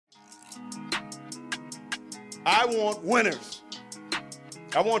I want winners.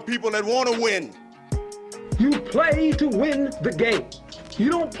 I want people that want to win. You play to win the game. You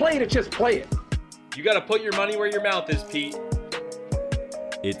don't play to just play it. You got to put your money where your mouth is, Pete.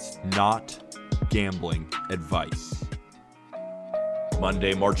 It's not gambling advice.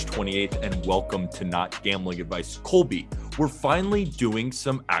 Monday, March 28th, and welcome to Not Gambling Advice. Colby, we're finally doing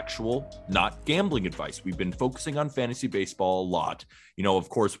some actual not gambling advice. We've been focusing on fantasy baseball a lot. You know, of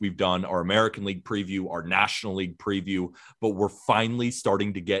course, we've done our American League preview, our National League preview, but we're finally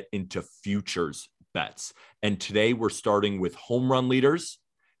starting to get into futures bets. And today we're starting with home run leaders,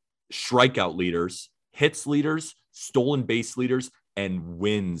 strikeout leaders, hits leaders, stolen base leaders, and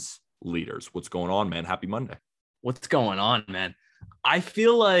wins leaders. What's going on, man? Happy Monday. What's going on, man? I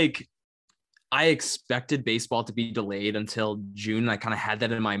feel like I expected baseball to be delayed until June. I kind of had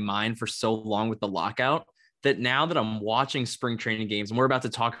that in my mind for so long with the lockout that now that I'm watching spring training games and we're about to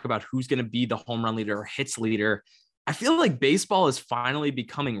talk about who's going to be the home run leader or hits leader, I feel like baseball is finally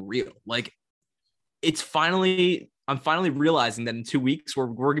becoming real. Like I'm finally realizing that in 2 weeks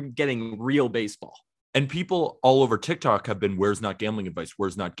we're getting real baseball. And people all over TikTok have been, where's not gambling advice?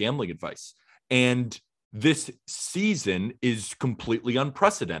 Where's not gambling advice? And this season is completely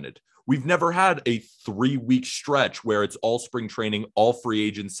unprecedented. We've never had a 3-week stretch where it's all spring training, all free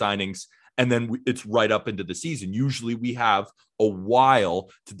agent signings, and then it's right up into the season. Usually we have a while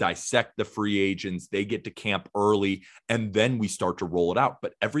to dissect the free agents. They get to camp early, and then we start to roll it out.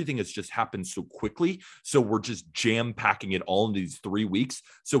 But everything has just happened so quickly. So we're just jam-packing it all into these 3 weeks.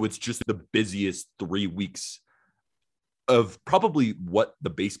 So it's just the busiest 3 weeks of probably what the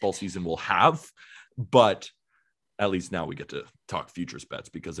baseball season will have. But at least now we get to talk futures bets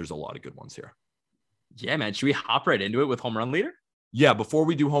because there's a lot of good ones here. Yeah, man. Should we hop right into it with home run leader? Yeah, before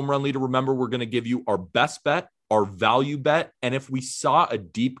we do home run leader, remember we're going to give you our best bet, our value bet, and if we saw a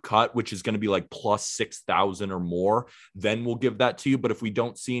deep cut, which is going to be like plus 6,000 or more, then we'll give that to you. But if we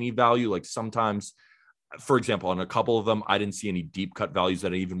don't see any value, like sometimes, for example, on a couple of them, I didn't see any deep cut values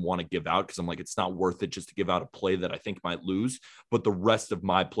that I even want to give out because I'm like, it's not worth it just to give out a play that I think might lose. But the rest of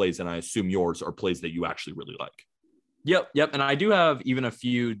my plays, and I assume yours, are plays that you actually really like. Yep. And I do have even a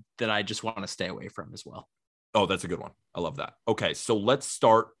few that I just want to stay away from as well. Oh, that's a good one. I love that. Okay, so let's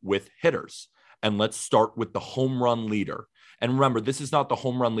start with hitters, and let's start with the home run leader. And remember, this is not the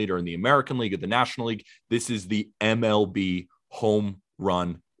home run leader in the American League or the National League. This is the MLB home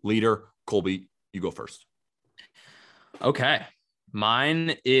run leader. Colby, you go first. Okay.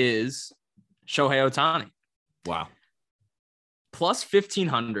 Mine is Shohei Ohtani. Wow. Plus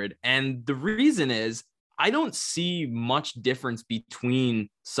 1,500. And the reason is I don't see much difference between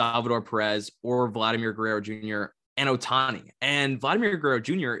Salvador Perez or Vladimir Guerrero Jr. and Ohtani. And Vladimir Guerrero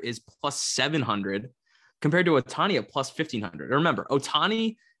Jr. is plus 700 compared to Ohtani at plus 1,500. Remember,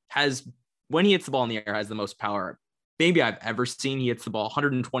 Ohtani has, when he hits the ball in the air, has the most power maybe I've ever seen. He hits the ball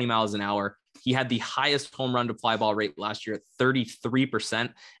 120 miles an hour. He had the highest home run to fly ball rate last year at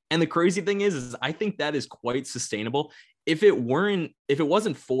 33%. And the crazy thing is I think that is quite sustainable. If it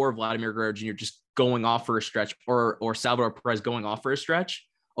wasn't for Vladimir Guerrero Jr. just going off for a stretch or Salvador Perez going off for a stretch,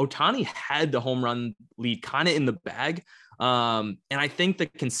 Ohtani had the home run lead kind of in the bag. And I think the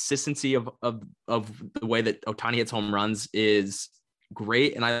consistency of the way that Ohtani hits home runs is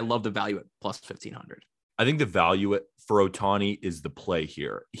great. And I love the value at plus 1,500. I think the value for Ohtani is the play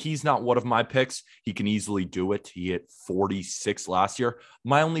here. He's not one of my picks. He can easily do it. He hit 46 last year.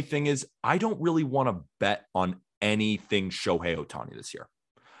 My only thing is I don't really want to bet on anything Shohei Ohtani this year.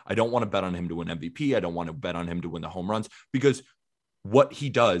 I don't want to bet on him to win MVP. I don't want to bet on him to win the home runs because what he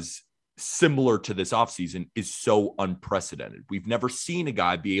does similar to this offseason is so unprecedented. We've never seen a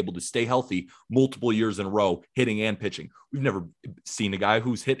guy be able to stay healthy multiple years in a row, hitting and pitching. We've never seen a guy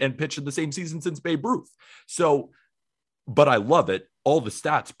who's hit and pitched in the same season since Babe Ruth. So, but I love it. All the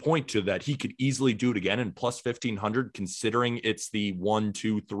stats point to that he could easily do it again in plus 1,500, considering it's the 1,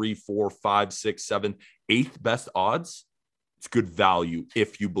 2, 3, 4, 5, 6, 7, 8th best odds. It's good value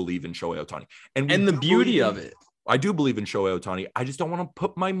if you believe in Shohei Ohtani. And the beauty of it, I do believe in Shohei Ohtani. I just don't want to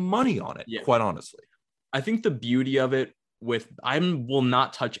put my money on it, quite honestly. I think the beauty of it I will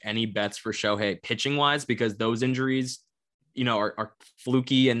not touch any bets for Shohei pitching wise because those injuries, are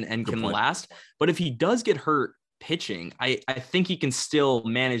fluky and can last. But if he does get hurt pitching, I think he can still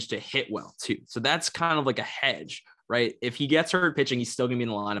manage to hit well too. So that's kind of like a hedge, right? If he gets hurt pitching, he's still going to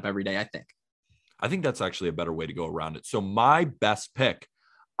be in the lineup every day, I think. I think that's actually a better way to go around it. So my best pick,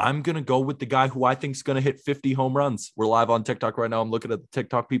 I'm going to go with the guy who I think is going to hit 50 home runs. We're live on TikTok right now. I'm looking at the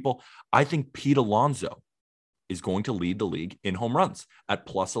TikTok people. I think Pete Alonso is going to lead the league in home runs at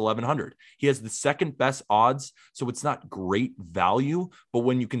plus 1100. He has the second best odds, so it's not great value. But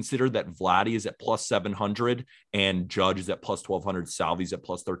when you consider that Vladdy is at plus 700 and Judge is at plus 1200, Salvi's at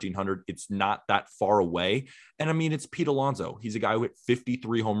plus 1300, it's not that far away. And I mean, it's Pete Alonso. He's a guy who hit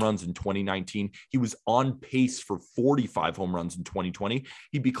 53 home runs in 2019. He was on pace for 45 home runs in 2020.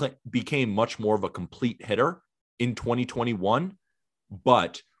 He became much more of a complete hitter in 2021,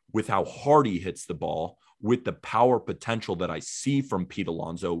 but with how hard he hits the ball, with the power potential that I see from Pete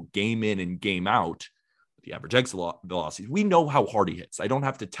Alonso game in and game out, the average exit velocity, we know how hard he hits. I don't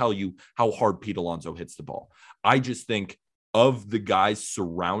have to tell you how hard Pete Alonso hits the ball. I just think of the guys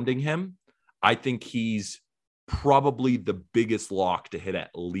surrounding him, I think he's probably the biggest lock to hit at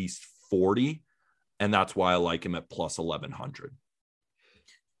least 40. And that's why I like him at plus 1100.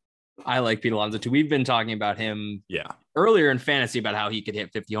 I like Pete Alonso too. We've been talking about him earlier in fantasy about how he could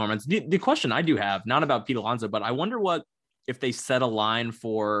hit 50 home runs. The question I do have, not about Pete Alonso, but I wonder what if they set a line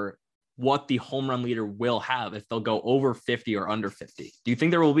for what the home run leader will have, if they'll go over 50 or under 50. Do you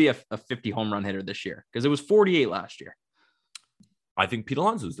think there will be a 50 home run hitter this year? Because it was 48 last year. I think Pete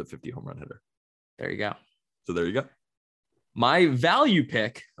Alonso is the 50 home run hitter. There you go. So there you go. My value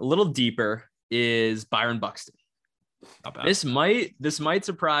pick, a little deeper, is Byron Buxton. Not bad. This might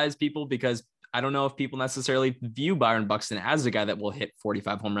surprise people because I don't know if people necessarily view Byron Buxton as a guy that will hit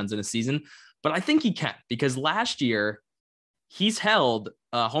 45 home runs in a season, but I think he can, because last year he's held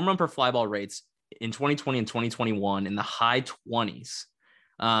home run per fly ball rates in 2020 and 2021 in the high 20s.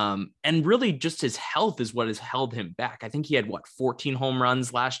 And really just his health is what has held him back. I think he had 14 home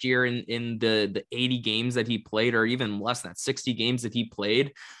runs last year in the 80 games that he played, or even less than that, 60 games that he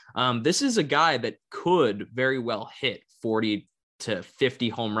played. This is a guy that could very well hit 40 to 50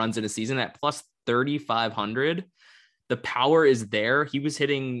 home runs in a season at plus 3,500. The power is there. He was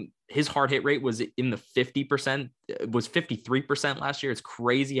hitting, his hard hit rate was in the 50%, was 53% last year. It's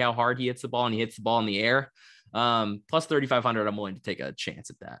crazy how hard he hits the ball, and he hits the ball in the air. Plus 3,500, I'm willing to take a chance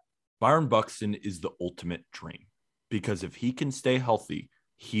at that. Byron Buxton is the ultimate dream, because if he can stay healthy,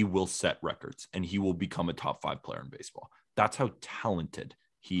 he will set records and he will become a top 5 player in baseball. That's how talented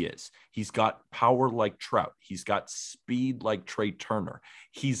he is. He's got power like Trout. He's got speed like Trey Turner.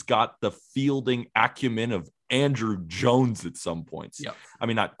 He's got the fielding acumen of Andrew Jones at some points. Yep. I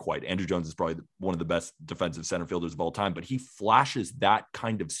mean, not quite. Andrew Jones is probably one of the best defensive center fielders of all time, but he flashes that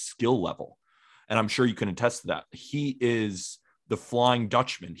kind of skill level. And I'm sure you can attest to that. He is the Flying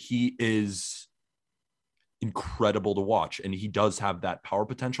Dutchman. He is incredible to watch, and he does have that power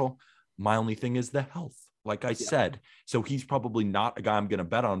potential. My only thing is the health, like I said. So he's probably not a guy I'm going to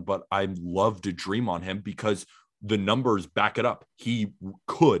bet on, but I love to dream on him because the numbers back it up. He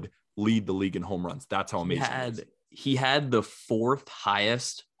could lead the league in home runs. That's how amazing he had the 4th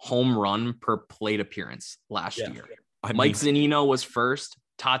highest home run per plate appearance last year. Mike Zunino was first,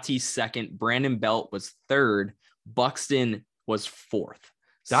 Tatis second, Brandon Belt was third, Buxton was 4th.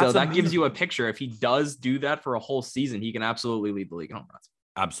 So that gives you a picture. If he does do that for a whole season, he can absolutely lead the league in home runs.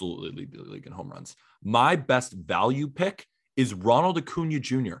 Absolutely lead the league in home runs. My best value pick is Ronald Acuna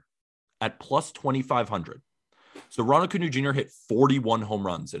Jr. at plus 2,500. So Ronald Acuna Jr. hit 41 home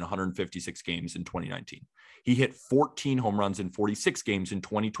runs in 156 games in 2019. He hit 14 home runs in 46 games in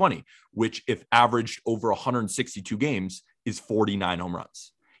 2020, which, if averaged over 162 games, is 49 home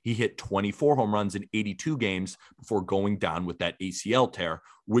runs. He hit 24 home runs in 82 games before going down with that ACL tear,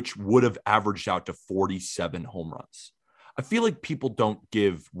 which would have averaged out to 47 home runs. I feel like people don't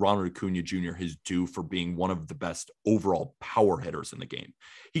give Ronald Acuna Jr. his due for being one of the best overall power hitters in the game.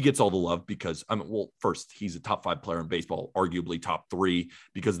 He gets all the love because, first, he's a top 5 player in baseball, arguably top 3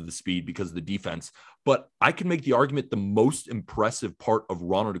 because of the speed, because of the defense. But I can make the argument the most impressive part of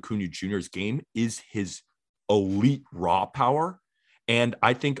Ronald Acuna Jr.'s game is his elite raw power. And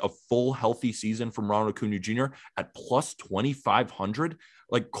I think a full healthy season from Ronald Acuna Jr. at plus 2,500,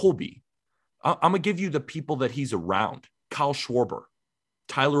 like Colby, I'm going to give you the people that he's around. Kyle Schwarber,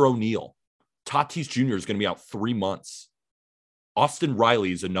 Tyler O'Neill, Tatis Jr. is going to be out 3 months. Austin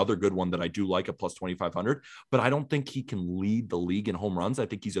Riley is another good one that I do like at plus 2,500, but I don't think he can lead the league in home runs. I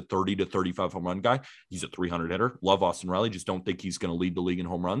think he's a 30 to 35 home run guy. He's a 300 hitter. Love Austin Riley. Just don't think he's going to lead the league in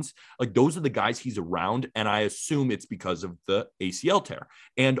home runs. Like, those are the guys he's around, and I assume it's because of the ACL tear.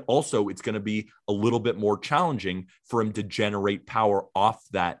 And also, it's going to be a little bit more challenging for him to generate power off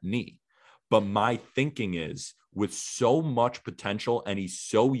that knee. But my thinking is, with so much potential and he's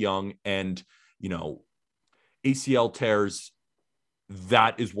so young, and, ACL tears,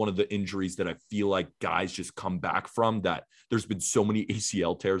 that is one of the injuries that I feel like guys just come back from. That there's been so many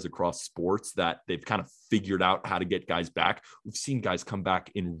ACL tears across sports that they've kind of figured out how to get guys back. We've seen guys come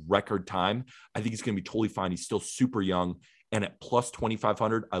back in record time. I think he's going to be totally fine. He's still super young. And at plus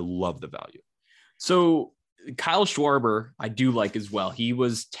 2,500, I love the value. So Kyle Schwarber, I do like as well. He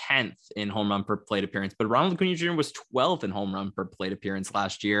was 10th in home run per plate appearance, but Ronald Acuna Jr. was 12th in home run per plate appearance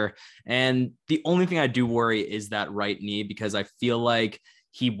last year. And the only thing I do worry is that right knee, because I feel like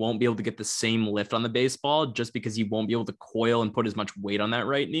he won't be able to get the same lift on the baseball just because he won't be able to coil and put as much weight on that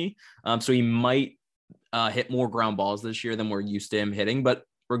right knee. So he might hit more ground balls this year than we're used to him hitting. But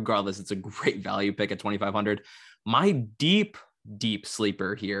regardless, it's a great value pick at 2,500. My deep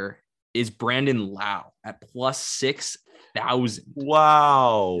sleeper here is Brandon Lau at plus 6,000.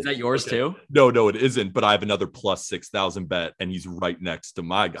 Wow. Is that yours too? No, it isn't. But I have another plus 6,000 bet, and he's right next to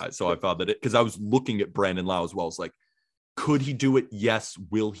my guy. So I found that because I was looking at Brandon Lau as well. It's like, could he do it? Yes.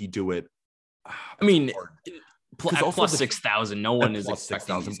 Will he do it? I mean, plus 6,000. No one is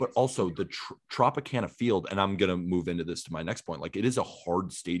expecting 6,000. But also the Tropicana Field, and I'm gonna move into this to my next point. Like, it is a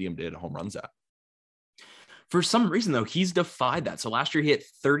hard stadium to hit home runs at. For some reason, though, he's defied that. So last year he hit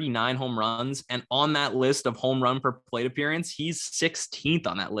 39 home runs, and on that list of home run per plate appearance, he's 16th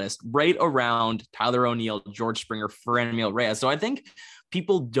on that list, right around Tyler O'Neill, George Springer, Franmil Reyes. So I think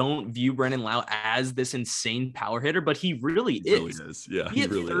people don't view Brandon Lau as this insane power hitter, but he really is. Yeah, he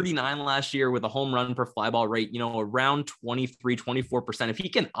hit really 39 last year with a home run per fly ball rate, around 23, 24%. If he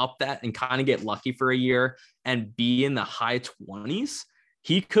can up that and kind of get lucky for a year and be in the high 20s,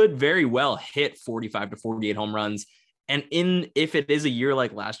 he could very well hit 45 to 48 home runs. And if it is a year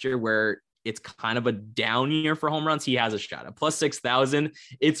like last year where it's kind of a down year for home runs, he has a shot at plus 6,000.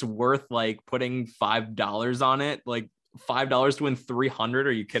 It's worth like putting $5 on it, like $5 to win 300.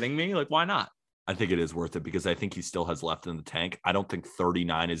 Are you kidding me? Like, why not? I think it is worth it because I think he still has left in the tank. I don't think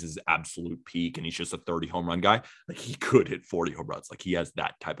 39 is his absolute peak and he's just a 30 home run guy. Like, he could hit 40 home runs. Like, he has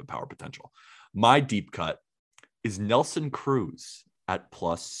that type of power potential. My deep cut is Nelson Cruz at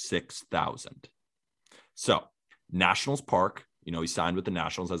plus 6,000. So Nationals Park, he signed with the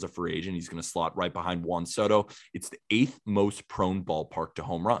Nationals as a free agent. He's going to slot right behind Juan Soto. It's the 8th most prone ballpark to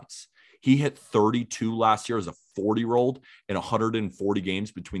home runs. He hit 32 last year as a 40-year-old in 140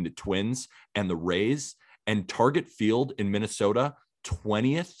 games between the Twins and the Rays. And Target Field in Minnesota,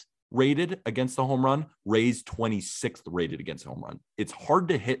 20th rated against the home run, Rays 26th rated against the home run. It's hard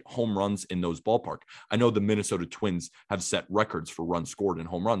to hit home runs in those ballpark. I know the Minnesota Twins have set records for runs scored in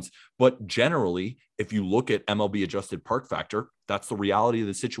home runs, but generally, if you look at MLB adjusted park factor, that's the reality of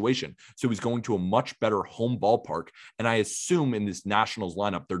the situation. So he's going to a much better home ballpark. And I assume in this Nationals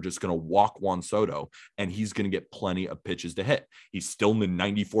lineup, they're just going to walk Juan Soto and he's going to get plenty of pitches to hit. He's still in the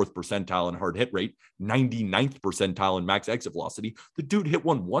 94th percentile in hard hit rate, 99th percentile in max exit velocity. The dude hit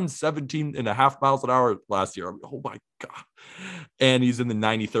 117.5 miles an hour last year. I mean, oh my God. And he's in the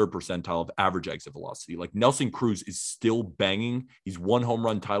 93rd percentile of average exit velocity. Like, Nelson Cruz is still banging. He's won home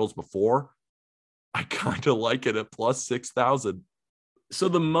run titles before. I kind of like it at plus 6,000. So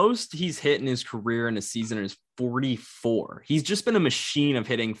the most he's hit in his career in a season is 44. He's just been a machine of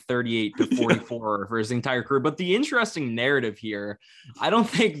hitting 38 to 44 for his entire career. But the interesting narrative here, I don't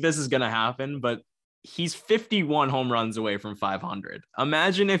think this is going to happen, but he's 51 home runs away from 500.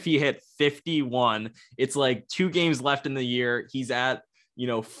 Imagine if he hit 51. It's like 2 games left in the year. He's at, he's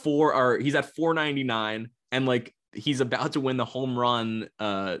at 499 and like he's about to win the home run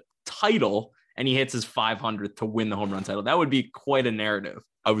title. And he hits his 500th to win the home run title. That would be quite a narrative.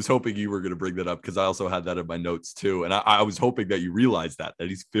 I was hoping you were going to bring that up because I also had that in my notes too. And I was hoping that you realized that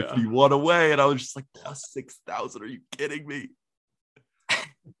he's 51 away. And I was just like, plus 6,000. Are you kidding me?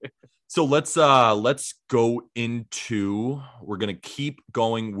 So let's go into, we're going to keep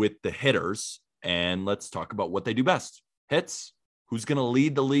going with the hitters and let's talk about what they do best. Hits. Who's going to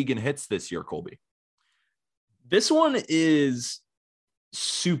lead the league in hits this year, Colby? This one is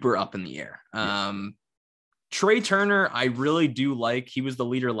super up in the air. Trey Turner, I really do like. He was the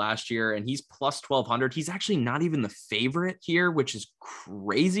leader last year and he's plus 1,200. He's actually not even the favorite here, which is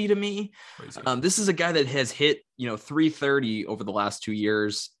crazy to me. This is a guy that has hit, 330 over the last 2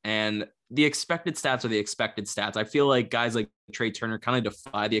 years, and the expected stats are the expected stats. I feel like guys like Trey Turner kind of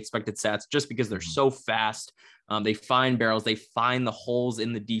defy the expected stats just because they're so fast. They find barrels, they find the holes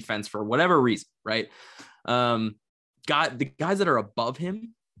in the defense for whatever reason, right? The guys that are above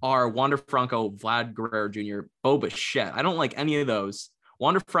him are Wander Franco, Vlad Guerrero Jr., Bo Bichette. I don't like any of those.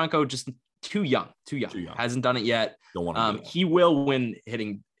 Wander Franco just too young. Hasn't done it yet. Don't want to he will win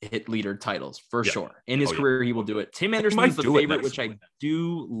hit leader titles for sure. In his career, he will do it. Tim Anderson is the favorite, which I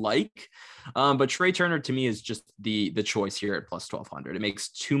do like. But Trey Turner to me is just the choice here at plus 1,200. It makes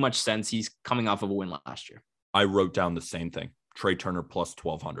too much sense. He's coming off of a win last year. I wrote down the same thing. Trey Turner plus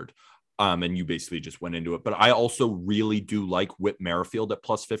 1,200. And you basically just went into it. But I also really do like Whit Merrifield at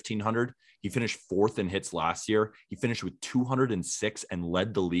plus 1,500. He finished 4th in hits last year. He finished with 206 and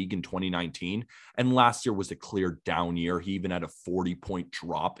led the league in 2019. And last year was a clear down year. He even had a 40-point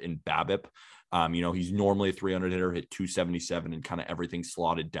drop in BABIP. He's normally a 300 hitter, hit 277 and kind of everything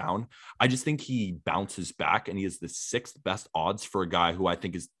slotted down. I just think he bounces back, and he has the 6th best odds for a guy who I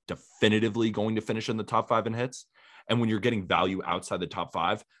think is definitively going to finish in the top 5 in hits. And when you're getting value outside the top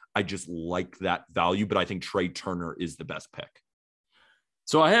 5, I just like that value, but I think Trey Turner is the best pick.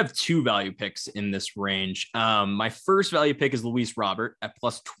 So I have 2 value picks in this range. My first value pick is Luis Robert at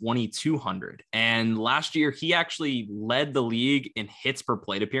plus 2,200. And last year, he actually led the league in hits per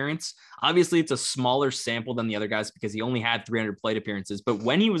plate appearance. Obviously, it's a smaller sample than the other guys because he only had 300 plate appearances. But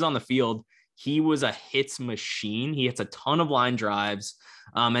when he was on the field, he was a hits machine. He hits a ton of line drives.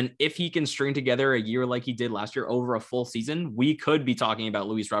 And if he can string together a year like he did last year over a full season, we could be talking about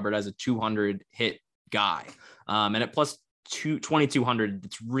Luis Robert as a 200 hit guy. And at plus 2,200,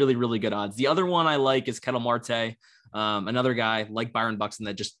 it's really, really good odds. The other one I like is Ketel Marte, another guy like Byron Buxton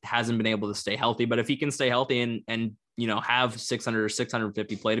that just hasn't been able to stay healthy. But if he can stay healthy and have 600 or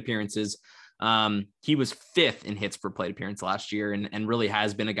 650 plate appearances, he was 5th in hits per plate appearance last year and really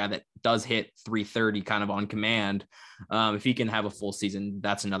has been a guy that does hit 330 kind of on command. If he can have a full season,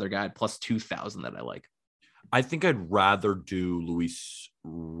 that's another guy plus 2,000 that I like. I think I'd rather do Luis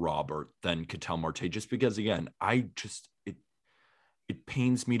Robert than Ketel Marte, just because, again, it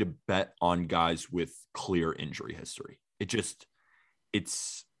pains me to bet on guys with clear injury history.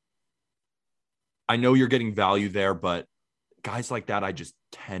 I know you're getting value there, but guys like that, I just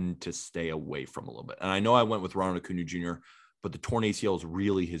tend to stay away from a little bit. And I know I went with Ronald Acuna Jr., but the torn ACL is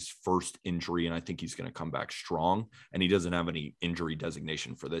really his first injury, and I think he's going to come back strong, and he doesn't have any injury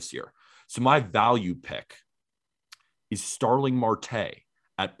designation for this year. So my value pick is Starling Marte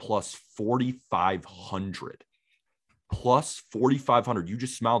at plus 4,500. Plus 4,500. You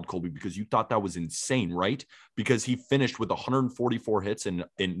just smiled, Colby, because you thought that was insane, right? Because he finished with 144 hits in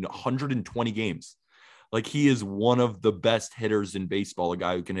 120 games. Like, he is one of the best hitters in baseball, a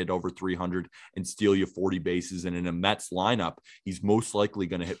guy who can hit over 300 and steal you 40 bases. And in a Mets lineup, he's most likely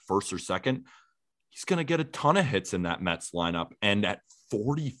going to hit first or second. He's going to get a ton of hits in that Mets lineup. And at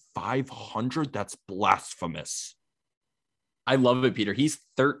 4,500, that's blasphemous. I love it, Peter. He's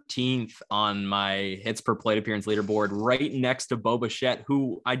 13th on my hits per plate appearance leaderboard, right next to Bo Bichette,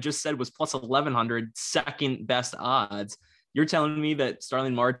 who I just said was plus 1,100, second best odds. You're telling me that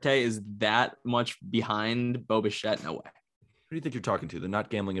Starling Marte is that much behind Bo Bichette? No way. Who do you think you're talking to? The not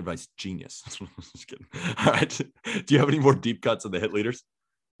gambling advice genius. Just kidding. All right. Do you have any more deep cuts of the hit leaders?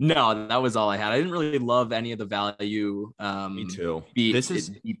 No, that was all I had. I didn't really love any of the value. Me too. This is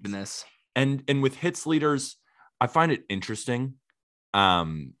deep in this. And with hits leaders, I find it interesting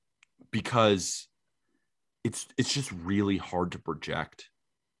because it's just really hard to project,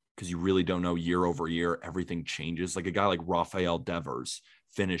 because you really don't know year over year. Everything changes. Like a guy like Rafael Devers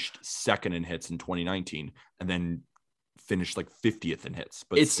finished 2nd in hits in 2019 and then finished like 50th in hits,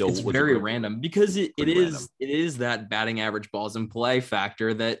 but it's very random because it is that batting average balls in play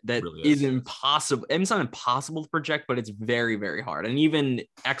factor that really is impossible. And it's not impossible to project, but it's very, very hard. And even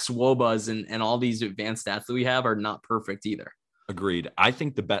xwOBAs and all these advanced stats that we have are not perfect either. Agreed. I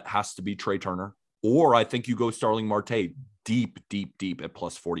think the bet has to be Trey Turner, or I think you go Starling Marte deep at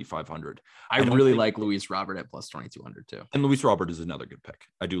plus 4,500. I really like Luis Robert at plus 2,200 too. And Luis Robert is another good pick.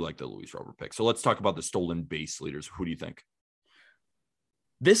 I do like the Luis Robert pick. So let's talk about the stolen base leaders. Who do you think?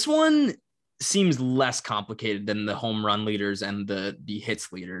 This one seems less complicated than the home run leaders and the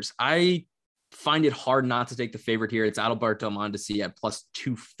hits leaders. I find it hard not to take the favorite here. It's Adalberto Mondesi at plus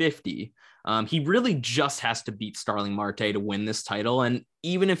 250. He really just has to beat Starling Marte to win this title. And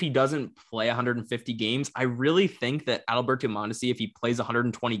even if he doesn't play 150 games, I really think that Adalberto Mondesi, if he plays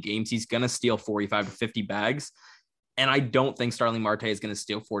 120 games, he's going to steal 45 to 50 bags. And I don't think Starling Marte is going to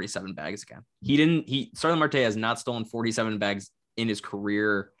steal 47 bags again. Starling Marte has not stolen 47 bags in his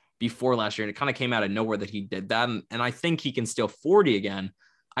career before last year. And it kind of came out of nowhere that he did that. And I think he can steal 40 again.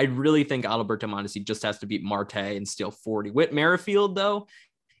 I really think Adalberto Mondesi just has to beat Marte and steal 40. Whit Merrifield, though,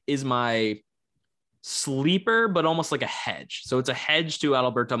 is my Sleeper, but almost like a hedge. So it's a hedge to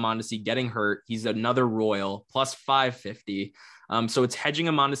Alberto Mondesi getting hurt. He's another Royal plus 550. So it's hedging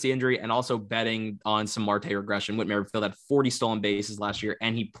a Mondesi injury and also betting on some Marte regression. Whit Merrifield had 40 stolen bases last year,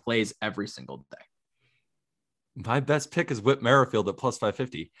 and he plays every single day. My best pick is Whit Merrifield at plus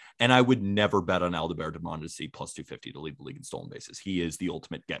 550. And I would never bet on Alberto Mondesi plus 250 to lead the league in stolen bases. He is the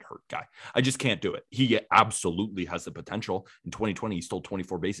ultimate get hurt guy. I just can't do it. He absolutely has the potential. In 2020, he stole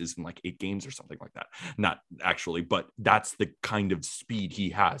 24 bases in like 8 games or something like that. Not actually, but that's the kind of speed he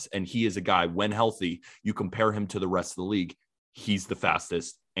has. And he is a guy, when healthy, you compare him to the rest of the league, he's the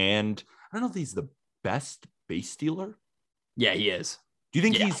fastest. And I don't know if he's the best base stealer. Yeah, he is. Do you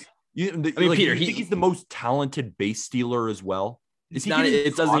think he's... Peter, you think he's the most talented base stealer as well? It's not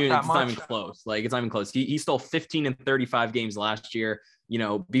even close. Like, it's not even close. He stole 15 in 35 games last year. You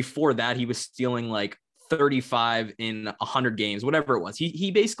know, before that, he was stealing like 35 in 100 games, whatever it was.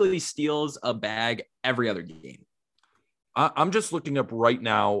 He basically steals a bag every other game. I'm just looking up right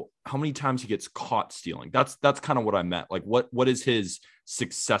now how many times he gets caught stealing. That's kind of what I meant. Like, what is his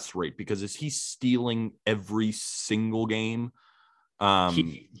success rate? Because is he stealing every single game?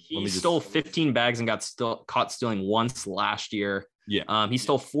 He stole 15 bags and got caught stealing once last year. Yeah. He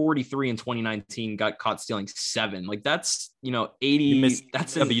stole 43 in 2019, got caught stealing 7. Like, that's, 80.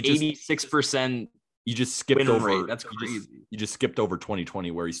 That's an 86%. You just skipped over. Rate. That's crazy. You just skipped over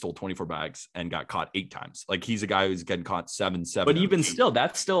 2020 where he stole 24 bags and got caught 8 times. Like, he's a guy who's getting caught 7. But even still,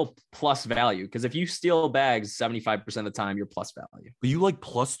 that's still plus value, because if you steal bags 75% of the time, you're plus value. But you like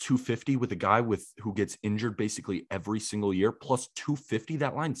plus 250 with a guy who gets injured basically every single year. Plus 250,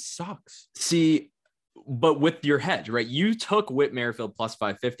 that line sucks. See, but with your hedge, right? You took Whit Merrifield plus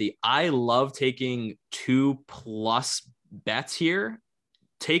 550. I love taking 2+ bets here.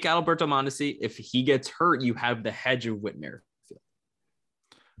 Take Alberto Mondesi. If he gets hurt, you have the hedge of Whit Merrifield.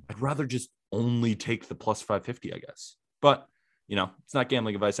 I'd rather just only take the plus 550, I guess. But, it's not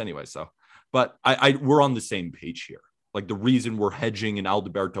gambling advice anyway. So, but we're on the same page here. Like, the reason we're hedging in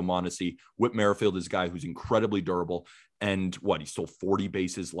Alberto Mondesi, Whit Merrifield is a guy who's incredibly durable. And he stole 40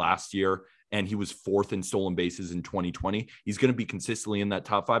 bases last year, and he was 4th in stolen bases in 2020. He's going to be consistently in that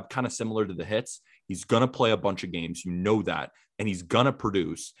top 5, kind of similar to the hits. He's going to play a bunch of games. You know that. And he's going to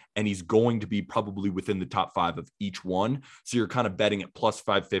produce, and he's going to be probably within the top 5 of each one. So you're kind of betting at plus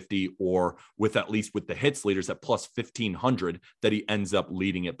 550, or with the hits leaders at plus 1500 that he ends up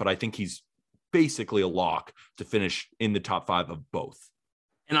leading it. But I think he's basically a lock to finish in the top 5 of both.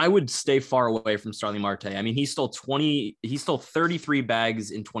 And I would stay far away from Starling Marte. I mean, he stole 33 bags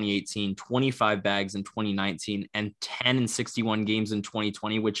in 2018, 25 bags in 2019, and 10 in 61 games in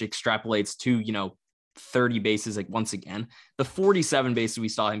 2020, which extrapolates to, 30 bases. Like, once again, the 47 bases we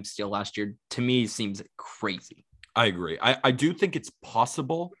saw him steal last year, to me, seems crazy. I agree. I do think it's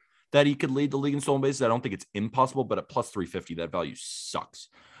possible that he could lead the league in stolen bases. I don't think it's impossible, but at plus 350, that value sucks.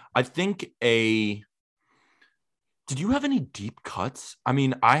 I think did you have any deep cuts? I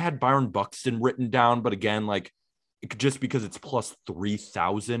mean, I had Byron Buxton written down, but again, like, just because it's plus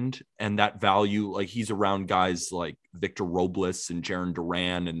 3,000 and that value, like, he's around guys like Victor Robles and Jaron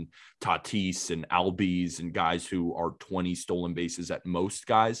Duran and Tatis and Albies and guys who are 20 stolen bases at most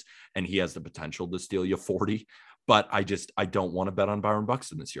guys. And he has the potential to steal you 40, but I don't want to bet on Byron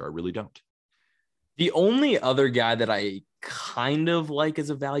Buxton this year. I really don't. The only other guy that I kind of like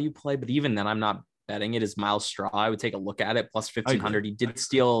as a value play, but even then I'm not betting it, is Miles Straw. I would take a look at it. Plus 1,500. He did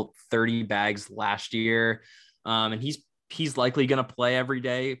steal 30 bags last year. And he's likely going to play every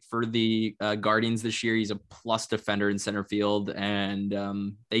day for the Guardians this year. He's a plus defender in center field,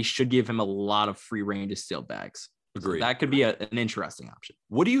 and they should give him a lot of free reign to steal bags. Agreed. So that could be an interesting option.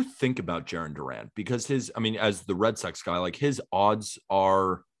 What do you think about Jaron Duran? Because as the Red Sox guy, like, his odds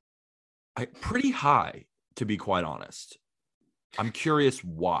are pretty high, to be quite honest. I'm curious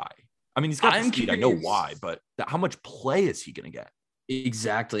why. I mean, he's got the speed. I know why, but how much play is he going to get?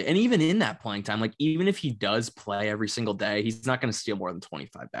 Exactly. And even in that playing time, like, even if he does play every single day, he's not going to steal more than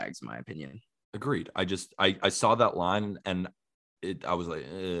 25 bags, in my opinion. Agreed. I saw that line and I was like,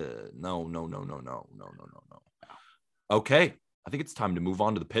 no. Okay. I think it's time to move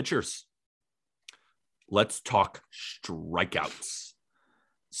on to the pitchers. Let's talk strikeouts.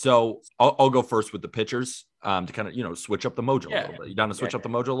 So I'll go first with the pitchers to kind of, switch up the mojo a little bit. You down to switch up the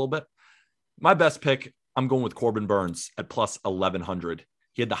mojo a little bit? My best pick, I'm going with Corbin Burns at plus 1,100.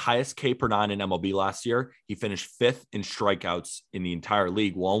 He had the highest K per 9 in MLB last year. He finished 5th in strikeouts in the entire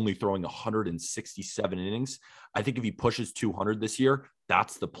league while only throwing 167 innings. I think if he pushes 200 this year,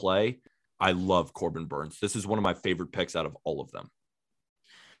 that's the play. I love Corbin Burns. This is one of my favorite picks out of all of them.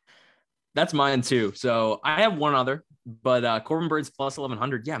 That's mine too. So I have one other, But Corbin Burns plus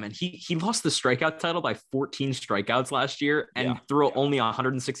 1100. Yeah, man, he lost the strikeout title by 14 strikeouts last year and threw only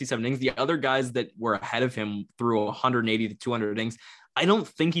 167 innings. The other guys that were ahead of him threw 180 to 200 innings. I don't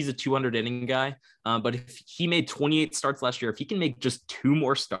think he's a 200 inning guy, but if he made 28 starts last year, if he can make just 2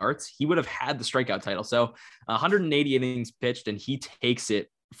 more starts, he would have had the strikeout title. So 180 innings pitched, and he takes it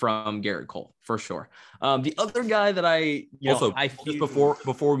from Garrett Cole for sure. The other guy that I just before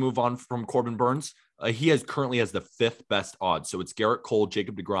we move on from Corbin Burns, he currently has the 5th best odds. So it's Garrett Cole,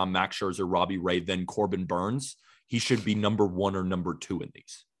 Jacob deGrom, Max Scherzer, Robbie Ray, then Corbin Burns. He should be number 1 or number 2 in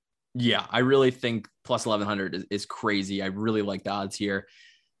these. Yeah, I really think plus 1100 is crazy. I really like the odds here.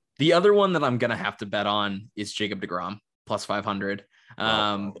 The other one that I'm going to have to bet on is Jacob deGrom plus 500.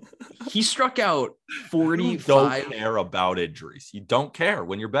 He struck out 45. You don't care about injuries. You don't care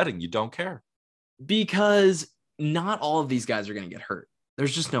when you're betting. You don't care. Because not all of these guys are going to get hurt.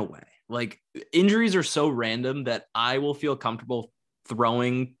 There's just no way. Like, injuries are so random that I will feel comfortable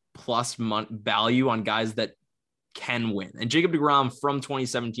throwing plus value on guys that can win. And Jacob deGrom from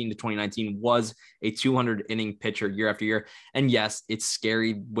 2017 to 2019 was a 200 inning pitcher year after year. And yes, it's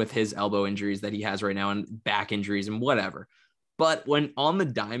scary with his elbow injuries that he has right now and back injuries and whatever. But when on the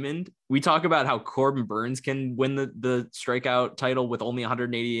diamond, we talk about how Corbin Burns can win the strikeout title with only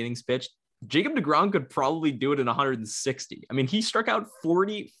 180 innings pitched. Jacob deGrom could probably do it in 160. I mean, he struck out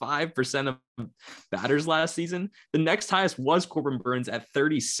 45% of batters last season. The next highest was Corbin Burns at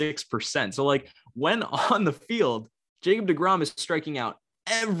 36%. So, like, when on the field, Jacob deGrom is striking out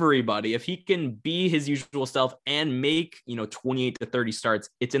everybody. If he can be his usual self and make, 28 to 30 starts,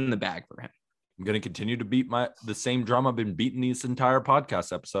 it's in the bag for him. I'm going to continue to beat the same drum I've been beating this entire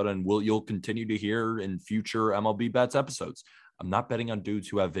podcast episode, and you'll continue to hear in future MLB Bets episodes. I'm not betting on dudes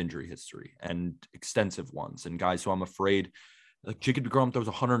who have injury history and extensive ones and guys who I'm afraid, like Jacob deGrom throws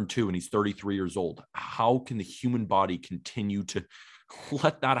 102 and he's 33 years old. How can the human body continue to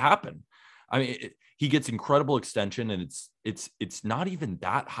let that happen? I mean, he gets incredible extension, and it's not even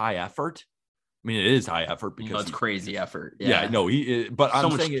that high effort. I mean, it is high effort because it's crazy effort. Yeah, no, but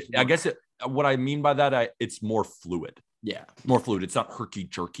I'm saying I guess what I mean by that, it's more fluid. Yeah, more fluid. It's not herky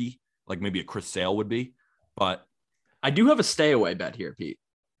jerky like maybe a Chris Sale would be, but I do have a stay away bet here, Pete.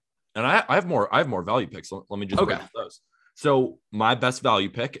 And I have more value picks. Let me just break those. So my best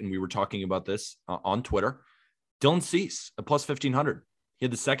value pick, and we were talking about this on Twitter, Dylan Cease at plus 1,500. He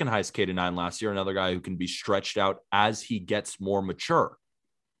had the second highest K-9 last year, another guy who can be stretched out as he gets more mature.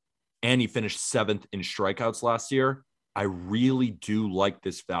 And he finished 7th in strikeouts last year. I really do like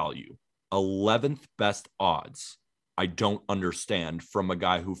this value. 11th best odds. I don't understand from a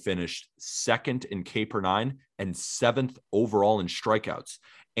guy who finished 2nd in K/9 and 7th overall in strikeouts.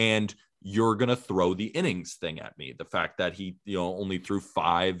 And you're going to throw the innings thing at me. The fact that he, only threw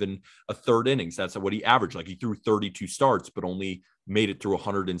 5 1/3 innings. That's what he averaged. Like, he threw 32 starts, but only made it through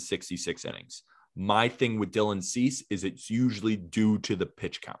 166 innings. My thing with Dylan Cease is it's usually due to the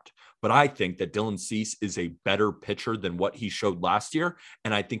pitch count. But I think that Dylan Cease is a better pitcher than what he showed last year.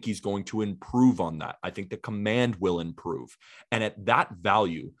 And I think he's going to improve on that. I think the command will improve. And at that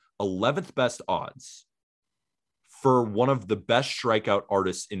value, 11th best odds for one of the best strikeout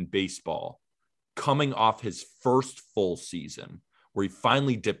artists in baseball, coming off his first full season where he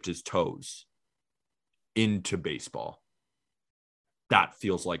finally dipped his toes into baseball. That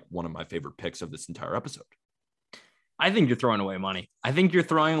feels like one of my favorite picks of this entire episode. I think you're throwing away money. I think you're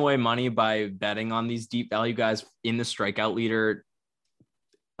throwing away money by betting on these deep value guys in the strikeout leader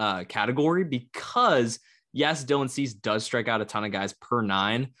category because, yes, Dylan Cease does strike out a ton of guys per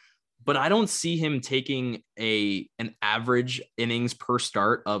 9, but I don't see him taking an average innings per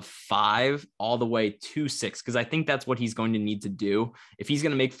start of 5 all the way to 6 because I think that's what he's going to need to do. If he's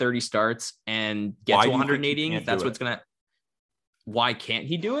going to make 30 starts and get to 180 innings, that's what's going to – why can't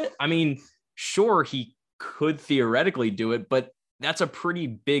he do it? I mean, sure, he could theoretically do it, but that's a pretty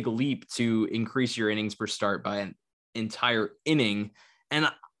big leap to increase your innings per start by an entire inning. And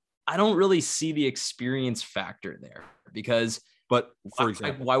I don't really see the experience factor there because – but for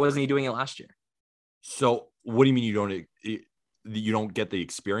example, why wasn't he doing it last year? So what do you mean you don't get the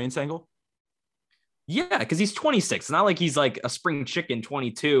experience angle? Yeah, because he's 26. It's not like he's like a spring chicken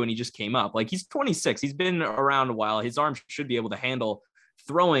 22 and he just came up. Like, he's 26. He's been around a while. His arm should be able to handle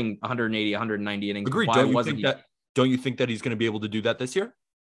throwing 180, 190 innings. Agreed. Don't you think that he's going to be able to do that this year?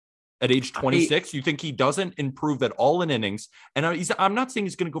 At age 26, you think he doesn't improve at all in innings? And I'm not saying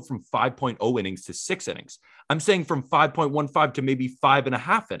he's going to go from 5.0 innings to 6 innings. I'm saying from 5.15 to maybe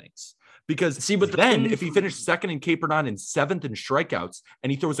 5.5 innings. Because if he finished 2nd in K/9 and 7th in strikeouts,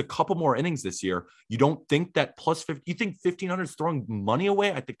 and he throws a couple more innings this year, you don't think that plus 50, you think 1,500 is throwing money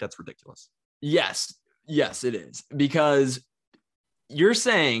away? I think that's ridiculous. Yes. Yes, it is, because you're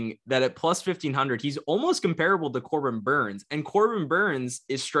saying that at plus 1,500, he's almost comparable to Corbin Burnes, and Corbin Burnes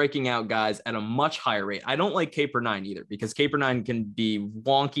is striking out guys at a much higher rate. I don't like K per 9 either, because K per 9 can be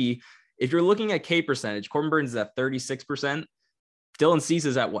wonky. If you're looking at K percentage, Corbin Burnes is at 36%. Dylan Cease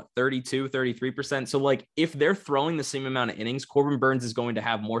is at what, 32, 33%. So like, if they're throwing the same amount of innings, Corbin Burnes is going to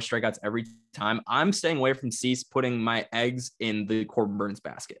have more strikeouts every time. I'm staying away from Cease, putting my eggs in the Corbin Burnes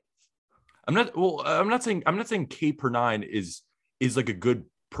basket. I'm not saying K per 9 is like a good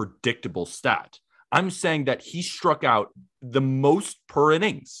predictable stat. I'm saying that he struck out the most per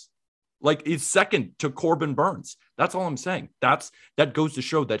innings. Like, he's second to Corbin Burnes. That's all I'm saying. That goes to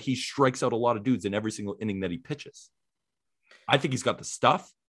show that he strikes out a lot of dudes in every single inning that he pitches. I think he's got the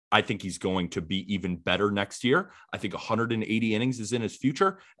stuff. I think he's going to be even better next year. I think 180 innings is in his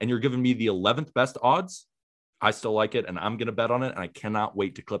future, and you're giving me the 11th best odds. I still like it, and I'm going to bet on it, and I cannot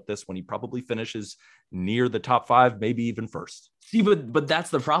wait to clip this when he probably finishes near the top 5, maybe even first. See, but that's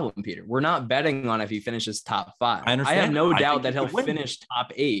the problem, Peter. We're not betting on if he finishes top 5. I understand. I have no doubt that he'll finish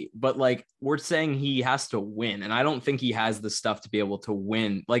top 8, but like, we're saying he has to win, and I don't think he has the stuff to be able to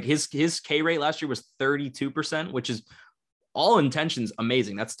win. Like, his K rate last year was 32%, which is all intentions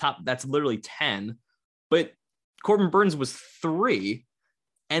amazing. That's literally 10, but Corbin Burnes was 3.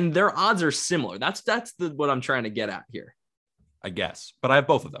 And their odds are similar. That's what I'm trying to get at here. I guess. But I have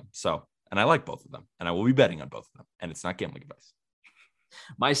both of them. And I like both of them. And I will be betting on both of them. And it's not gambling advice.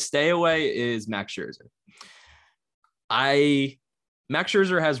 My stay away is Max Scherzer. Max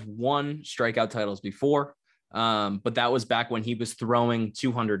Scherzer has won strikeout titles before. But that was back when he was throwing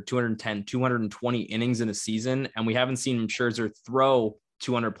 200, 210, 220 innings in a season. And we haven't seen Scherzer throw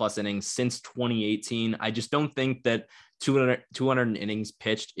 200 plus innings since 2018. I just don't think that 200 innings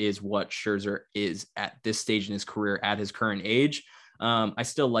pitched is what Scherzer is at this stage in his career at his current age. I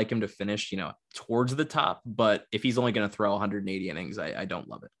still like him to finish, towards the top, but if he's only going to throw 180 innings, I don't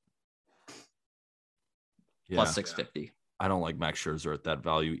love it. Yeah. Plus 650. I don't like Max Scherzer at that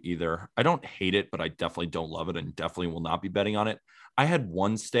value either. I don't hate it, but I definitely don't love it, and definitely will not be betting on it. I had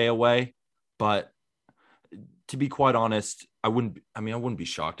one stay away, but to be quite honest, I wouldn't be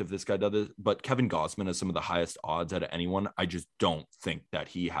shocked if this guy does it, but Kevin Gausman has some of the highest odds out of anyone. I just don't think that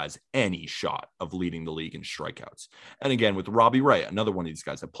he has any shot of leading the league in strikeouts. And again, with Robbie Ray, another one of these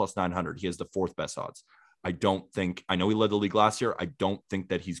guys at plus 900, he has the 4th best odds. I know he led the league last year. I don't think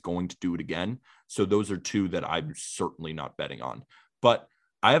that he's going to do it again. So those are two that I'm certainly not betting on. But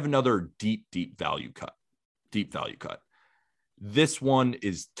I have another deep value cut. This one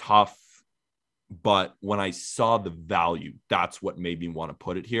is tough. But when I saw the value, that's what made me want to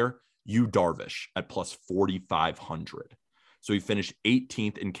put it here. Yu Darvish at plus 4,500. So he finished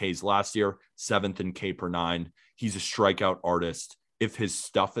 18th in Ks last year, 7th in K per 9. He's a strikeout artist. If his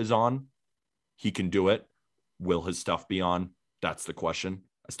stuff is on, he can do it. Will his stuff be on? That's the question.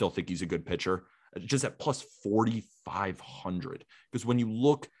 I still think he's a good pitcher. Just at plus 4,500. Because when you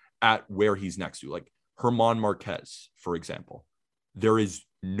look at where he's next to, like Herman Marquez, for example, there is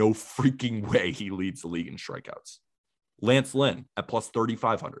no freaking way he leads the league in strikeouts. Lance Lynn at plus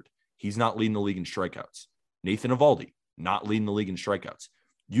 3,500. He's not leading the league in strikeouts. Nathan Eovaldi, not leading the league in strikeouts.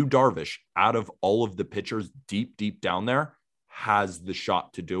 Yu Darvish, out of all of the pitchers deep down there, has the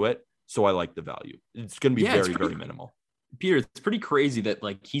shot to do it. So I like the value. It's going to be very minimal. Peter, it's pretty crazy that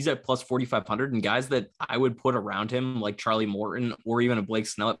like he's at plus 4,500, and guys that I would put around him, like Charlie Morton or even a Blake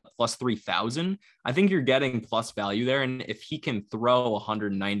Snell at plus 3,000, I think you're getting plus value there. And if he can throw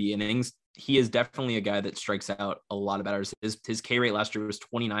 190 innings, he is definitely a guy that strikes out a lot of batters. His K rate last year was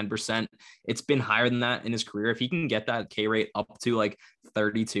 29%. It's been higher than that in his career. If he can get that K rate up to like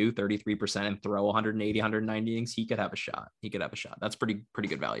 32, 33% and throw 180, 190 innings, he could have a shot. That's pretty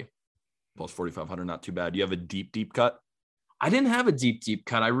good value. Plus 4,500, not too bad. You have a deep cut? I didn't have a deep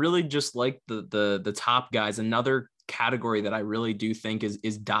cut. I really just like the top guys. Another category that I really do think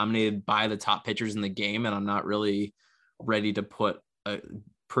is dominated by the top pitchers in the game, and I'm not really ready to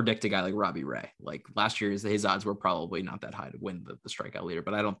predict a guy like Robbie Ray. Like last year, his odds were probably not that high to win the strikeout leader,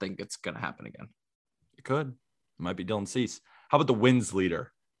 but I don't think it's going to happen again. It could. It might be Dylan Cease. How about the wins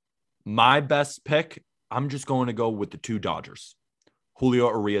leader? My best pick, I'm just going to go with the 2 Dodgers. Julio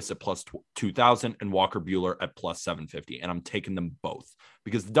Urias at plus 2,000 and Walker Buehler at plus 750. And I'm taking them both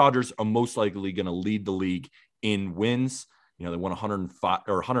because the Dodgers are most likely going to lead the league in wins. They won 105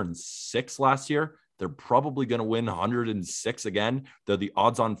 or 106 last year. They're probably going to win 106 again. They're the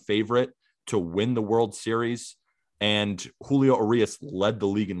odds-on favorite to win the World Series. And Julio Urias led the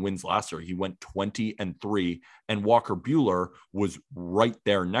league in wins last year. He went 20-3, and Walker Buehler was right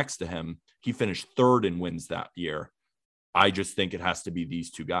there next to him. He finished 3rd in wins that year. I just think it has to be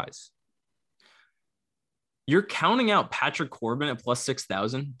these 2 guys. You're counting out Patrick Corbin at plus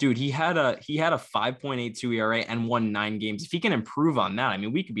 6,000. Dude, he had a 5.82 ERA and won 9 games. If he can improve on that, I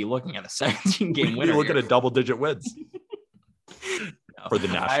mean, we could be looking at a 17-game winner. We're looking at double-digit wins for the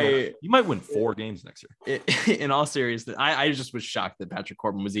national. You might win 4 games next year. In all seriousness, I just was shocked that Patrick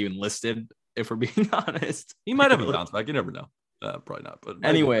Corbin was even listed, if we're being honest. He might have a bounce back. You never know. Probably not. But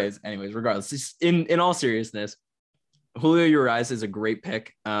anyways, regardless, in all seriousness, Julio Urias is a great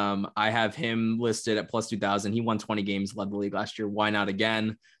pick. I have him listed at plus 2,000. He won 20 games, led the league last year. Why not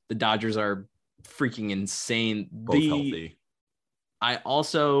again? The Dodgers are freaking insane. Both healthy. I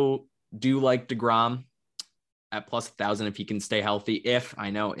also do like DeGrom at plus 1,000 if he can stay healthy.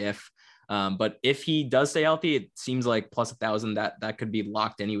 But if he does stay healthy, it seems like plus 1,000 that could be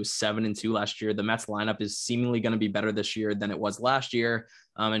locked in. He was 7-2 last year. The Mets lineup is seemingly going to be better this year than it was last year.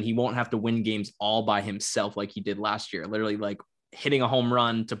 And he won't have to win games all by himself like he did last year, literally like hitting a home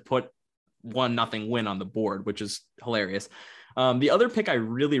run to put 1-0 win on the board, which is hilarious. The other pick I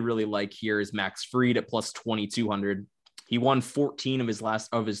really, really like here is Max Fried at plus 2,200. He won 14 of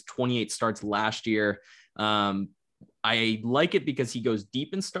his 28 starts last year. I like it because he goes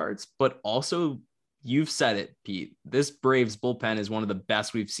deep in starts, but also you've said it, Pete. This Braves bullpen is one of the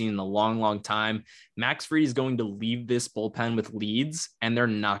best we've seen in a long, long time. Max Fried is going to leave this bullpen with leads, and they're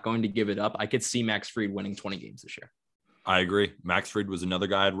not going to give it up. I could see Max Fried winning 20 games this year. I agree. Max Fried was another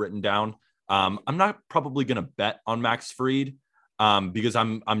guy I'd written down. I'm not probably going to bet on Max Fried because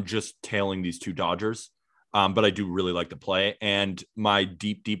I'm just tailing these 2 Dodgers. But I do really like the play, and my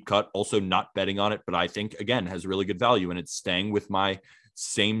deep cut, also not betting on it, but I think again has really good value, and it's staying with my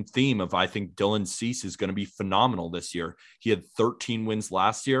same theme of I think Dylan Cease is going to be phenomenal this year. He had 13 wins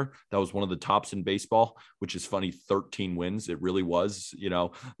last year. That was one of the tops in baseball, which is funny. 13 wins. It really was,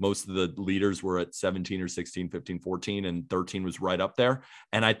 most of the leaders were at 17 or 16, 15, 14, and 13 was right up there.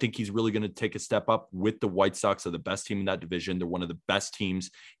 And I think he's really going to take a step up with the White Sox. Are the best team in that division. They're one of the best teams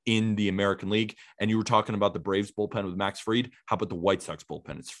in the American League. And you were talking about the Braves bullpen with Max Fried. How about the White Sox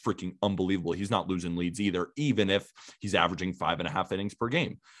bullpen? It's freaking unbelievable. He's not losing leads either, even if he's averaging 5.5 innings per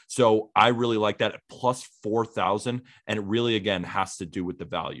game. So I really like that at plus 4,000. And it really, again, has to do with the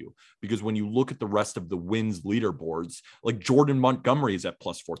value, because when you look at the rest of the wins leaderboards, like Jordan Montgomery is at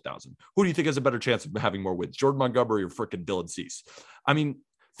plus 4,000. Who do you think has a better chance of having more wins, Jordan Montgomery or freaking Dylan Cease? I mean,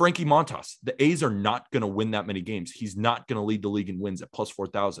 Frankie Montas, the A's are not going to win that many games. He's not going to lead the league in wins at plus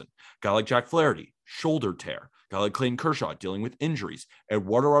 4,000. Guy like Jack Flaherty, shoulder tear. Guy like Clayton Kershaw dealing with injuries.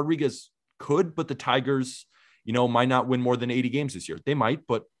 Eduardo Rodriguez could, but the Tigers, might not win more than 80 games this year. They might,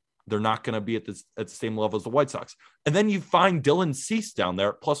 but they're not going to be at the same level as the White Sox. And then you find Dylan Cease down there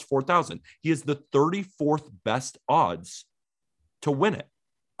at plus 4,000. He is the 34th best odds to win it.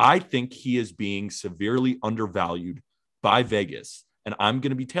 I think he is being severely undervalued by Vegas, and I'm going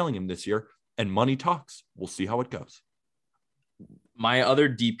to be tailing him this year, and money talks. We'll see how it goes. My other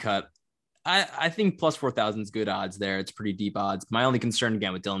deep cut, I think plus 4,000 is good odds there. It's pretty deep odds. My only concern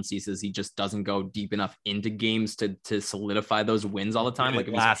again with Dylan Cease is he just doesn't go deep enough into games to solidify those wins all the time. Like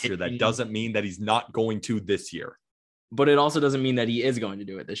last year, that doesn't mean that he's not going to this year. But it also doesn't mean that he is going to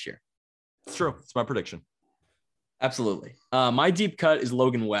do it this year. It's true. It's my prediction. Absolutely. My deep cut is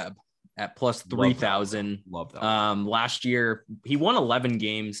Logan Webb at plus 3,000. Love that. Last year, he won 11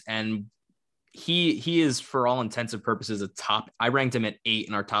 games, and he is, for all intents and purposes, a top. I ranked him at 8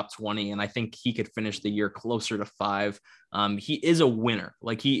 in our top 20, and I think he could finish the year closer to 5. He is a winner.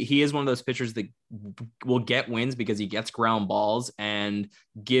 Like he is one of those pitchers that will get wins because he gets ground balls and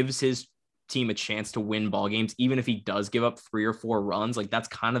gives his team a chance to win ball games, even if he does give up 3 or 4 runs. Like that's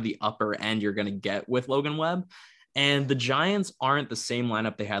kind of the upper end you're going to get with Logan Webb. And the Giants aren't the same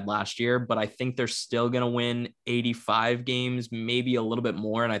lineup they had last year, but I think they're still going to win 85 games, maybe a little bit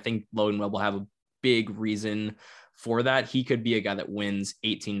more. And I think Logan Webb will have a big reason for that. He could be a guy that wins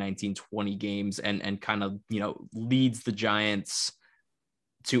 18, 19, 20 games and kind of, leads the Giants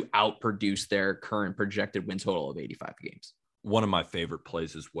to outproduce their current projected win total of 85 games. One of my favorite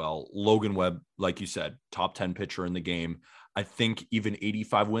plays as well. Logan Webb, like you said, top 10 pitcher in the game. I think even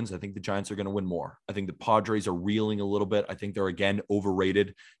 85 wins, I think the Giants are going to win more. I think the Padres are reeling a little bit. I think they're, again,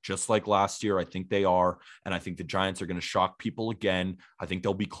 overrated, just like last year. I think they are. And I think the Giants are going to shock people again. I think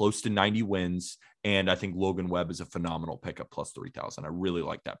they'll be close to 90 wins. And I think Logan Webb is a phenomenal pick at plus 3,000. I really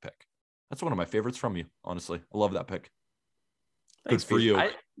like that pick. That's one of my favorites from you, honestly. I love that pick. Thanks, good for you.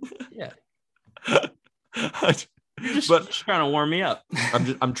 Yeah. You're just trying to warm me up.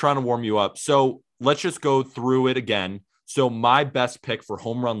 I'm trying to warm you up. So let's just go through it again. So my best pick for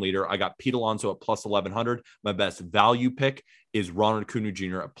home run leader, I got Pete Alonso at plus 1,100. My best value pick is Ronald Acuna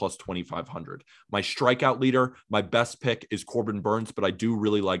Jr. at plus 2,500. My strikeout leader, my best pick is Corbin Burns, but I do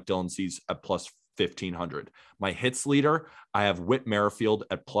really like Dylan Cease at plus 1,500. My hits leader, I have Whit Merrifield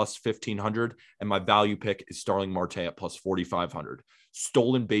at plus 1,500, and my value pick is Starling Marte at plus 4,500.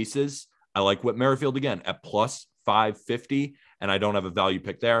 Stolen bases, I like Whit Merrifield again at plus 550, and I don't have a value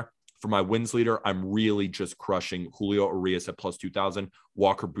pick there. For my wins leader, I'm really just crushing Julio Urias at plus 2,000,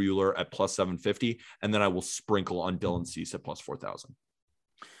 Walker Buehler at plus 750, and then I will sprinkle on Dylan Cease at plus 4,000.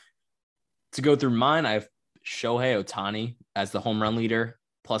 To go through mine, I have Shohei Ohtani as the home run leader,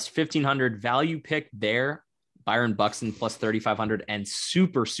 plus 1,500 value pick there. Byron Buxton plus 3,500 and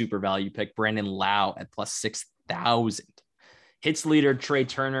super value pick Brandon Lau at plus 6,000. Hits leader Trey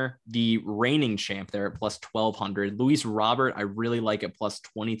Turner, the reigning champ there at plus 1,200. Luis Robert, I really like at plus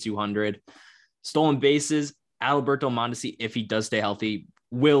 2,200. Stolen bases, Alberto Mondesi, if he does stay healthy,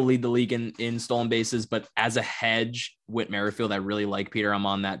 will lead the league in stolen bases. But as a hedge, Whit Merrifield, I really like Peter. I'm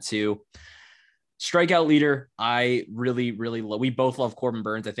on that too. Strikeout leader, I really love. We both love Corbin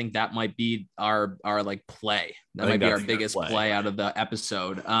Burns. I think that might be our like play. That might be our biggest play out of the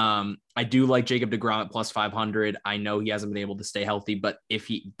episode. I do like Jacob deGrom at plus 500. I know he hasn't been able to stay healthy, but if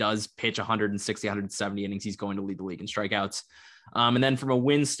he does pitch 160, 170 innings, he's going to lead the league in strikeouts. And then from a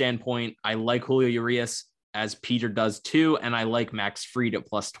win standpoint, I like Julio Urias, as Peter does too, and I like Max Fried at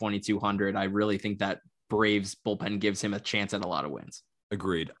plus 2,200. I really think that Braves bullpen gives him a chance at a lot of wins.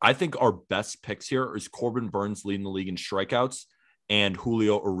 Agreed. I think our best picks here is Corbin Burns leading the league in strikeouts and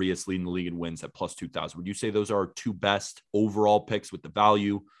Julio Urias leading the league in wins at plus 2,000. Would you say those are our two best overall picks with the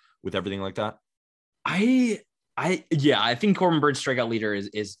value, with everything like that? I think Corbin Burns strikeout leader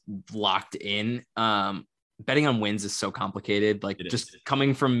is locked in. Betting on wins is so complicated. Like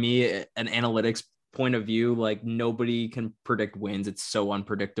coming from me, an analytics point of view, like nobody can predict wins. It's so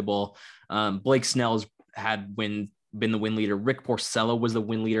unpredictable. Blake Snell's been the win leader. Rick Porcello was the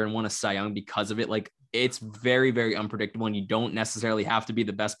win leader and won a Cy Young because of it. Like it's very unpredictable, and you don't necessarily have to be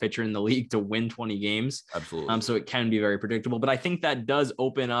the best pitcher in the league to win 20 games. Absolutely. So it can be very predictable, but I think that does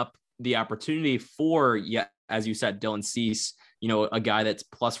open up the opportunity for, as you said, Dylan Cease, a guy that's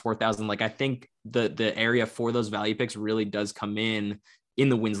plus 4,000. Like I think the area for those value picks really does come in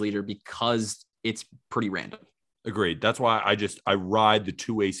the wins leader because it's pretty random. Agreed. That's why I ride the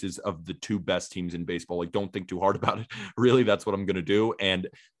two aces of the two best teams in baseball. Like, don't think too hard about it. Really, that's what I'm going to do. And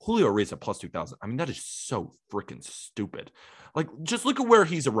Julio Urias at plus 2,000. I mean, that is so freaking stupid. Like, just look at where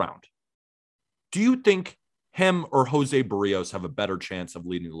he's around. Do you think him or Jose Barrios have a better chance of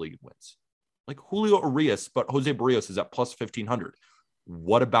leading the league in wins? Like Julio Urias, but Jose Barrios is at plus 1,500.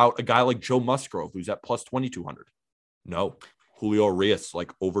 What about a guy like Joe Musgrove, who's at plus 2,200? No. Julio Urias,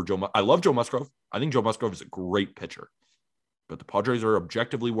 like over Joe. I love Joe Musgrove. I think Joe Musgrove is a great pitcher, but the Padres are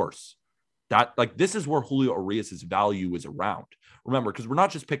objectively worse. This is where Julio Urias' value is around. Remember, because we're not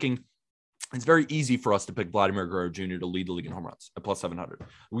just picking. It's very easy for us to pick Vladimir Guerrero Jr. to lead the league in home runs at plus 700.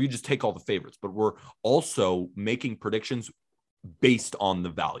 We just take all the favorites, but we're also making predictions based on the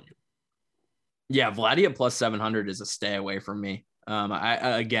value. Yeah, Vladdy at plus 700 is a stay away from me.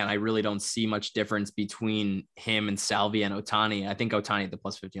 I really don't see much difference between him and Salvi and Ohtani. I think Ohtani at the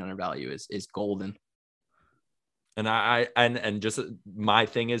plus 1,500 value is golden. And just my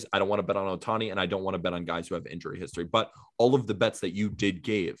thing is, I don't want to bet on Ohtani and I don't want to bet on guys who have injury history, but all of the bets that you did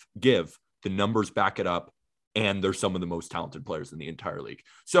give, the numbers back it up, and they're some of the most talented players in the entire league.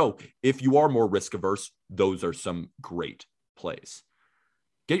 So if you are more risk averse, those are some great plays.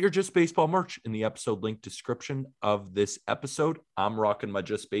 Get your Just Baseball merch in the episode link description of this episode. I'm rocking my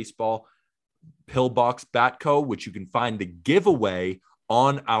Just Baseball Pillbox Batco, which you can find the giveaway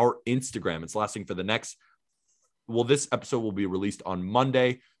on our Instagram. It's lasting for this episode will be released on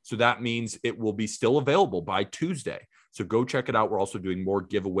Monday. So that means it will be still available by Tuesday. So go check it out. We're also doing more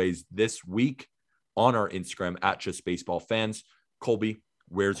giveaways this week on our Instagram at Just Baseball Fans. Colby,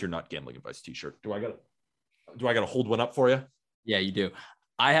 where's your Not Gambling Advice t-shirt? Do I got to hold one up for you? Yeah, you do.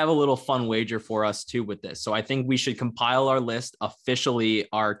 I have a little fun wager for us too with this. So I think we should compile our list, officially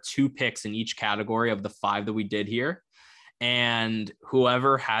our 2 picks in each category of the 5 that we did here. And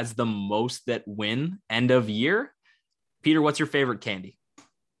whoever has the most that win end of year. Peter, what's your favorite candy?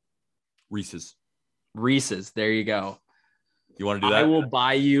 Reese's. There you go. You want to do that? I will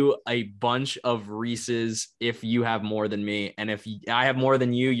buy you a bunch of Reese's if you have more than me. And if I have more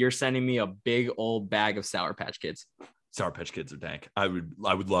than you, you're sending me a big old bag of Sour Patch Kids. Sour Patch Kids are dank. I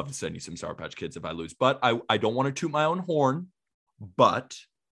would love to send you some Sour Patch Kids if I lose, but I don't want to toot my own horn, but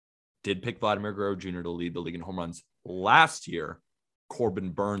did pick Vladimir Guerrero Jr. to lead the league in home runs last year. Corbin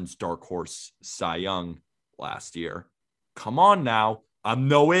Burns, dark horse Cy Young last year. Come on now. I'm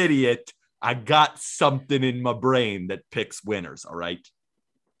no idiot. I got something in my brain that picks winners. All right.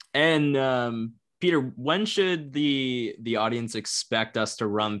 And Peter, when should the audience expect us to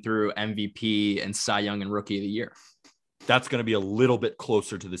run through MVP and Cy Young and Rookie of the Year? That's going to be a little bit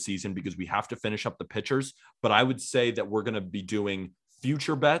closer to the season because we have to finish up the pitchers. But I would say that we're going to be doing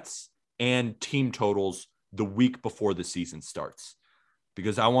future bets and team totals the week before the season starts,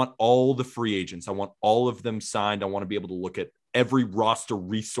 because I want all the free agents. I want all of them signed. I want to be able to look at every roster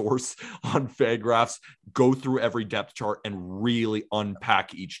resource on Fangraphs, go through every depth chart, and really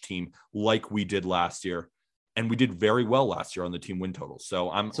unpack each team like we did last year. And we did very well last year on the team win totals. So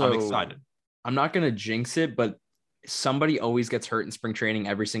I'm excited. I'm not going to jinx it, but somebody always gets hurt in spring training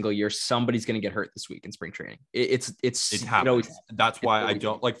every single year. Somebody's going to get hurt this week in spring training. It happens. That's why I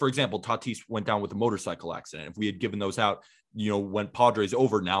don't like, for example, Tatis went down with a motorcycle accident. If we had given those out, went Padres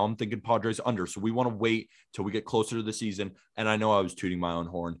over. Now I'm thinking Padres under. So we want to wait till we get closer to the season. And I know I was tooting my own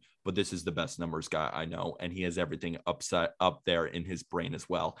horn, but this is the best numbers guy I know. And he has everything up there in his brain as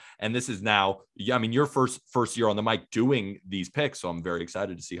well. And this is now, your first year on the mic doing these picks. So I'm very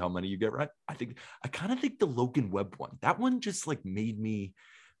excited to see how many you get right. I kind of think the Logan Webb one, that one just like made me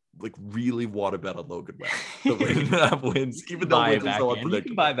like really want to bet on Logan Webb. The way that wins, even though you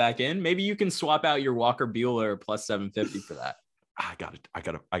can buy back in. Maybe you can swap out your Walker Buehler plus 750 for that. I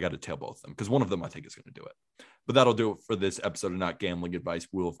got to tail both of them because one of them I think is going to do it. But that'll do it for this episode of Not Gambling Advice.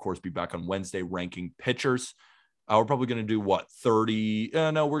 We'll of course be back on Wednesday ranking pitchers. We're probably going to do what 30.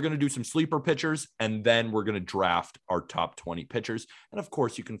 No, we're going to do some sleeper pitchers, and then we're going to draft our top 20 pitchers. And of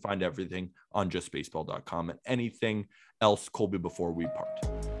course, you can find everything on justbaseball.com and anything else, Colby, before we part.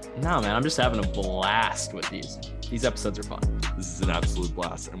 No, man, I'm just having a blast with these. These episodes are fun. This is an absolute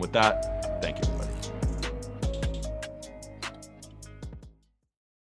blast. And with that, thank you, everybody.